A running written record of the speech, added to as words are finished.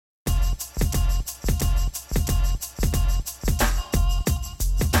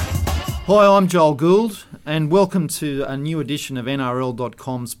Hi, I'm Joel Gould, and welcome to a new edition of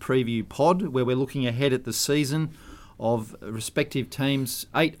NRL.com's preview pod, where we're looking ahead at the season of respective teams.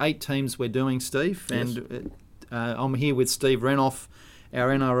 Eight teams we're doing, Steve, Yes. and I'm here with Steve Renouf, our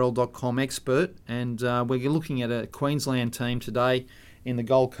NRL.com expert, and we're looking at a Queensland team today in the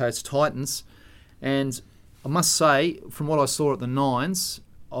Gold Coast Titans. And I must say, from what I saw at the Nines,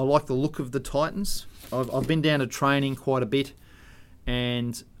 I like the look of the Titans. I've been down to training quite a bit,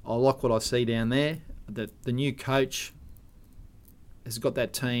 and I like what I see down there. The new coach has got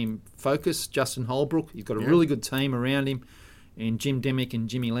that team focused, Justin Holbrook. He's got a really good team around him, and Jim Demick and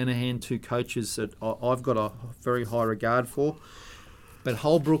Jimmy Lenahan, two coaches that I've got a very high regard for. But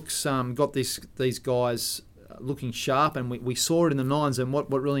Holbrook's got these guys looking sharp, and we saw it in the Nines. And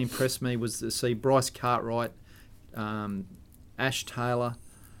what really impressed me was to see Bryce Cartwright, Ash Taylor,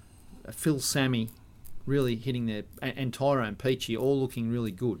 Phil Sammy really hitting their, and Tyrone Peachy all looking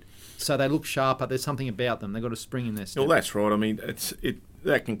really good. So they look sharper. There's something about them. They've got a spring in their step. Well, that's right. I mean,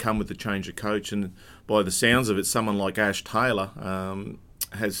 that can come with the change of coach, and by the sounds of it, someone like Ash Taylor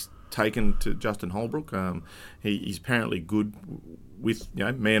has taken to Justin Holbrook. He's apparently good with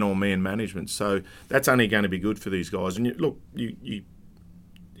man-on-man management, so that's only going to be good for these guys. And you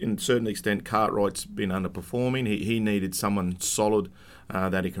in a certain extent, Cartwright's been underperforming. He needed someone solid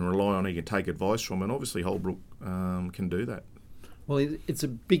that he can rely on, he can take advice from, and obviously Holbrook can do that. Well, it's a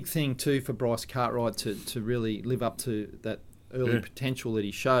big thing too for Bryce Cartwright to really live up to that early potential that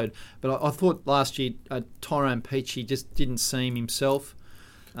he showed. But I thought last year Tyrone Peachy just didn't seem himself.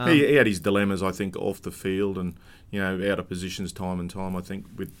 He had his dilemmas, I think, off the field and out of positions time and time. I think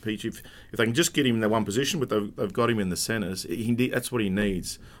with Peachy, if they can just get him in that one position, but they've got him in the centres, that's what he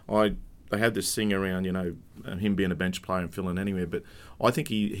needs. They had this thing around, him being a bench player and filling anywhere, but I think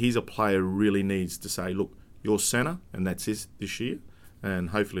he's a player who really needs to say, look, you're centre, and that's this year,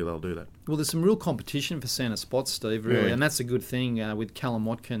 and hopefully they'll do that. Well, there's some real competition for centre spots, Steve, really, and that's a good thing with Callum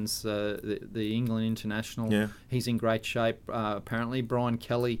Watkins, the England international. Yeah. He's in great shape, apparently. Brian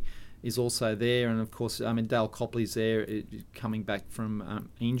Kelly is also there, and of course, Dale Copley's there, coming back from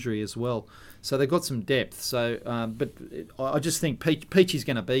injury as well. So they've got some depth. So, but I just think Peachy's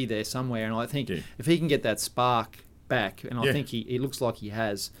going to be there somewhere, and I think if he can get that spark back, and I think he looks like he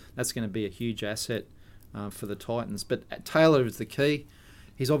has, that's going to be a huge asset for the Titans. But Taylor is the key.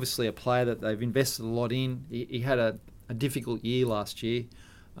 He's obviously a player that they've invested a lot in. He had a difficult year last year,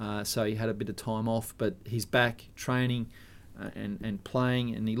 so he had a bit of time off, but he's back training and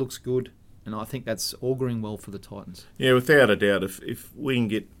playing, and he looks good, and I think that's auguring well for the Titans. Yeah, without a doubt, if we can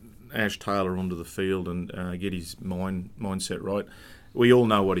get Ash Taylor onto the field and get his mindset right, we all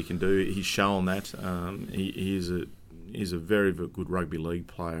know what he can do. He's shown that. He is a very, very good rugby league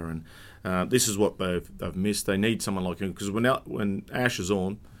player, and this is what they've missed. They need someone like him, because when Ash is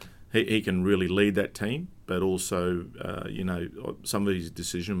on, he can really lead that team, but also some of his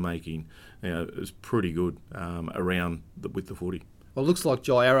decision making is pretty good around with the footy. Well, it looks like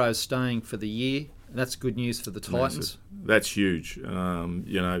Jai Arrow's staying for the year. That's good news for the Titans. That's huge.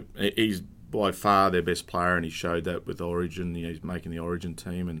 He's by far their best player, and he showed that with Origin. He's making the Origin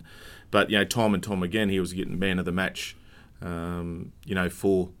team, but time and time again, he was getting man of the match.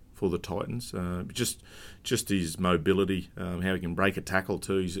 For the Titans, just his mobility, how he can break a tackle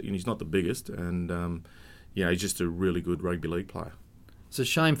too. He's not the biggest, and he's just a really good rugby league player. It's a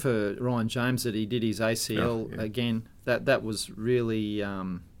shame for Ryan James that he did his ACL again. That was really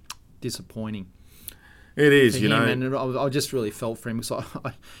disappointing. It is, and I just really felt for him, because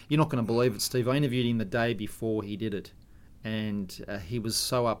you're not going to believe it, Steve. I interviewed him the day before he did it, and he was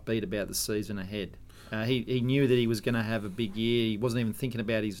so upbeat about the season ahead. He knew that he was going to have a big year. He wasn't even thinking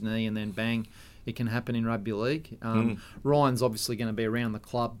about his knee, and then bang, it can happen in rugby league. Ryan's obviously going to be around the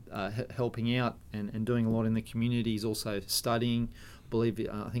club helping out and doing a lot in the community. He's also studying.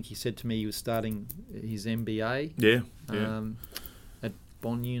 I think he said to me he was starting his MBA. At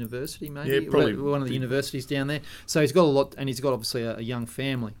Bond University, maybe. Yeah, probably one of the universities down there. So he's got a lot, and he's got obviously a young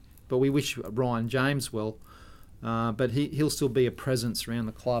family. But we wish Ryan James well. But he'll still be a presence around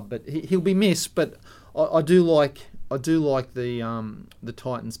the club. But he'll be missed. But I do like the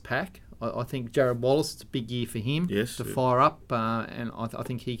Titans pack. I think Jared Wallace, it's a big year for him to fire up, and I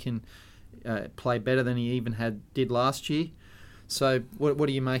think he can play better than he even did last year. So what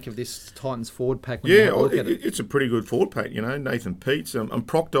do you make of this Titans forward pack? It's a pretty good forward pack. Nathan Peets and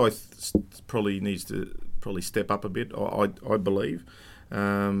Proctor probably needs to step up a bit, I believe,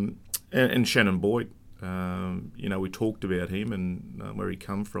 and Shannon Boyd. We talked about him and where he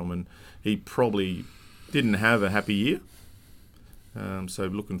come from, and he probably didn't have a happy year. So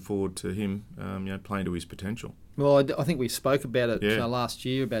looking forward to him, playing to his potential. Well, I think we spoke about it Yeah. last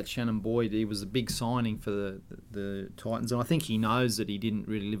year about Shannon Boyd. He was a big signing for the Titans, and I think he knows that he didn't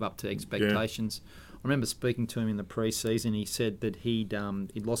really live up to expectations. I remember speaking to him in the pre-season. He said that he'd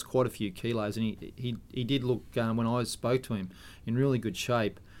lost quite a few kilos, and he did look, when I spoke to him, in really good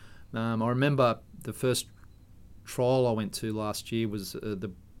shape. I remember the first trial I went to last year was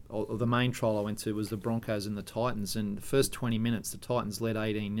the main trial I went to was the Broncos and the Titans, and the first 20 minutes the Titans led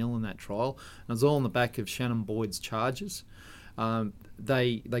 18-0 in that trial, and it was all on the back of Shannon Boyd's charges.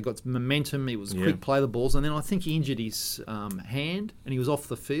 They got momentum. It was quick play the balls, and then I think he injured his hand and he was off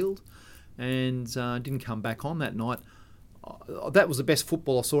the field and didn't come back on that night. That was the best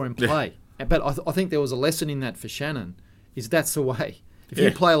football I saw him play. Yeah. But I think there was a lesson in that for Shannon, is that's the way. If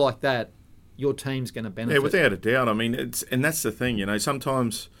you play like that, your team's going to benefit. Yeah, without a doubt. I mean, and that's the thing,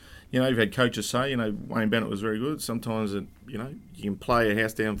 sometimes, you've had coaches say, Wayne Bennett was very good. Sometimes, you can play a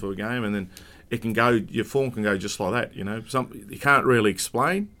house down for a game and then it can go, your form can go just like that, you can't really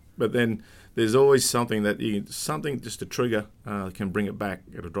explain, but then there's always something just a trigger can bring it back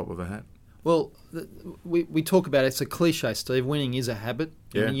at a drop of a hat. Well, we talk about it. It's a cliche, Steve. Winning is a habit.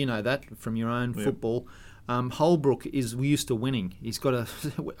 Yeah. You know that from your own football. Holbrook is used to winning. He's got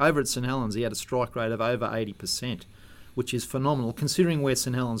over at St Helens, he had a strike rate of over 80%, which is phenomenal considering where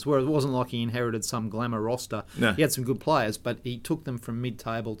St Helens were. It wasn't like he inherited some glamour roster. No. He had some good players, but he took them from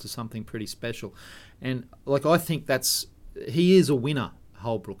mid-table to something pretty special. And I think he is a winner,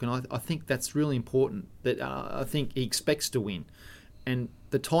 Holbrook, and I think that's really important. That I think he expects to win, and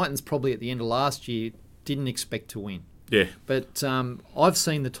the Titans probably at the end of last year didn't expect to win. Yeah. But I've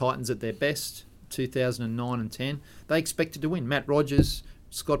seen the Titans at their best, 2009 and 10. They expected to win. Matt Rogers,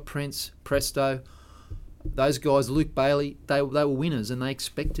 Scott Prince, Presto, those guys, Luke Bailey, they were winners and they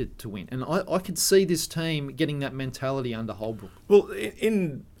expected to win. And I could see this team getting that mentality under Holbrook. Well,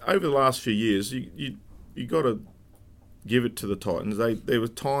 over the last few years, you got to give it to the Titans. There were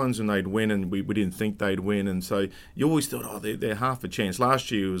times when they'd win and we didn't think they'd win, and so you always thought, they're half a chance. Last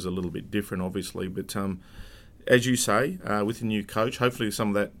year was a little bit different, obviously, but as you say, with the new coach, hopefully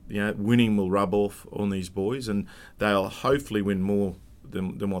some of that winning will rub off on these boys, and they'll hopefully win more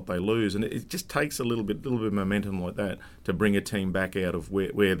than what they lose. And it just takes a little bit of momentum like that to bring a team back out of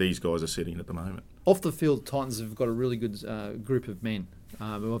where these guys are sitting at the moment. Off the field, Titans have got a really good group of men.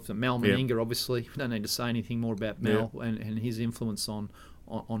 We've got Mel Meninga, obviously. We don't need to say anything more about Mel and his influence on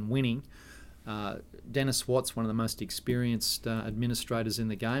winning. Dennis Watts, one of the most experienced administrators in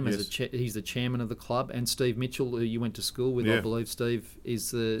the game. Yes. He's the chairman of the club. And Steve Mitchell, who you went to school with, I believe Steve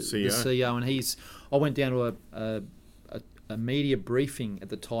is the CEO. And I went down to a media briefing at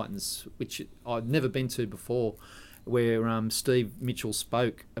the Titans, which I'd never been to before, where Steve Mitchell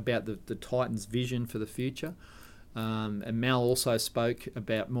spoke about the Titans' vision for the future. And Mal also spoke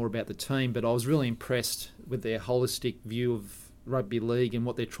more about the team, but I was really impressed with their holistic view of rugby league and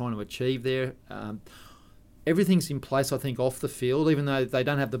what they're trying to achieve there. Everything's in place, I think, off the field, even though they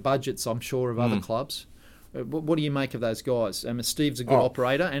don't have the budgets, I'm sure, of other clubs. What do you make of those guys? Steve's a good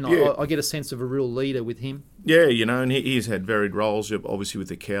operator, and I get a sense of a real leader with him. Yeah, and he's had varied roles, obviously with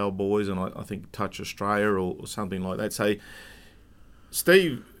the Cowboys, and I think Touch Australia or something like that. So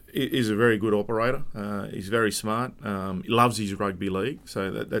Steve is a very good operator. He's very smart. He loves his rugby league,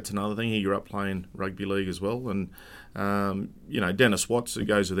 so that's another thing. He grew up playing rugby league as well, and Dennis Watts, it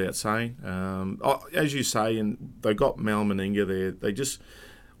goes without saying. As you say, and they got Mal Meninga there. They just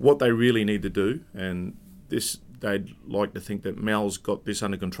what they really need to do, and they'd like to think that Mal's got this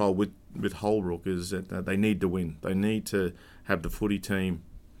under control with Holbrook, is that they need to win. They need to have the footy team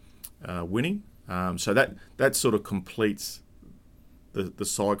winning. So that sort of completes the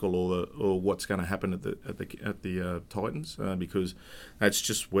cycle or what's going to happen at the Titans, because that's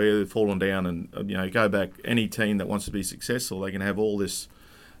just where they've fallen down. And go back, any team that wants to be successful, they can have all this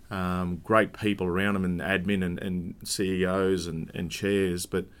great people around them, and admin and CEOs and chairs,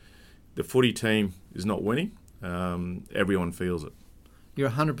 but the footy team is not winning. Everyone feels it. You're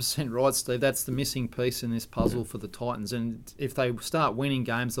 100% right, Steve. That's the missing piece in this puzzle for the Titans. And if they start winning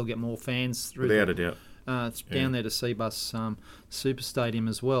games, they'll get more fans through. Without a doubt. It's down there to Seabus Super Stadium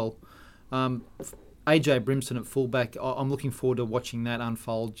as well. AJ Brimson at fullback, I'm looking forward to watching that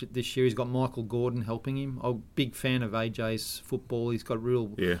unfold this year. He's got Michael Gordon helping him. I'm a big fan of AJ's football. He's got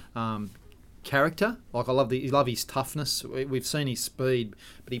real character. Like I love his toughness. We've seen his speed,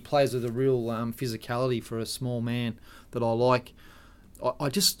 but he plays with a real physicality for a small man that I like.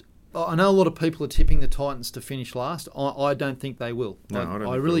 I know a lot of people are tipping the Titans to finish last. I don't think they will. No,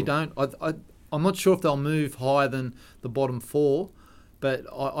 I really don't. I'm not sure if they'll move higher than the bottom four, But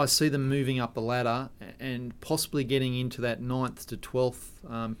I see them moving up the ladder and possibly getting into that 9th to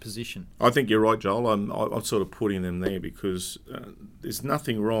 12th position. I think you're right, Joel. I'm sort of putting them there because there's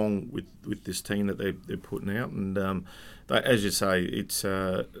nothing wrong with this team that they're putting out, and as you say, it's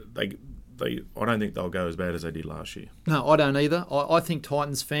I don't think they'll go as bad as they did last year. No, I don't either. I think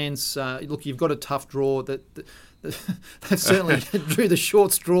Titans fans, look, you've got a tough draw. That they certainly drew the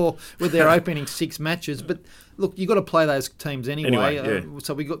short straw with their opening 6 matches. But look, you've got to play those teams anyway.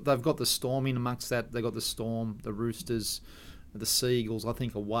 So they've got the Storm in amongst that. They've got the Storm, the Roosters, the Seagulls, I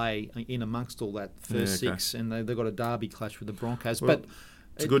think, away in amongst all that first 6. And they've got a derby clash with the Broncos. Well, but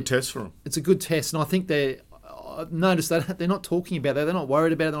it's a good test for them. It's a good test, and I think I've noticed that they're not talking about it. They're not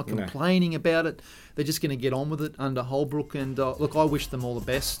worried about it. They're not complaining about it. They're just going to get on with it under Holbrook. And look, I wish them all the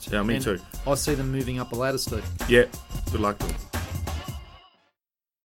best. Yeah, me too. I see them moving up the ladder, Steve. Yeah, good luck to them.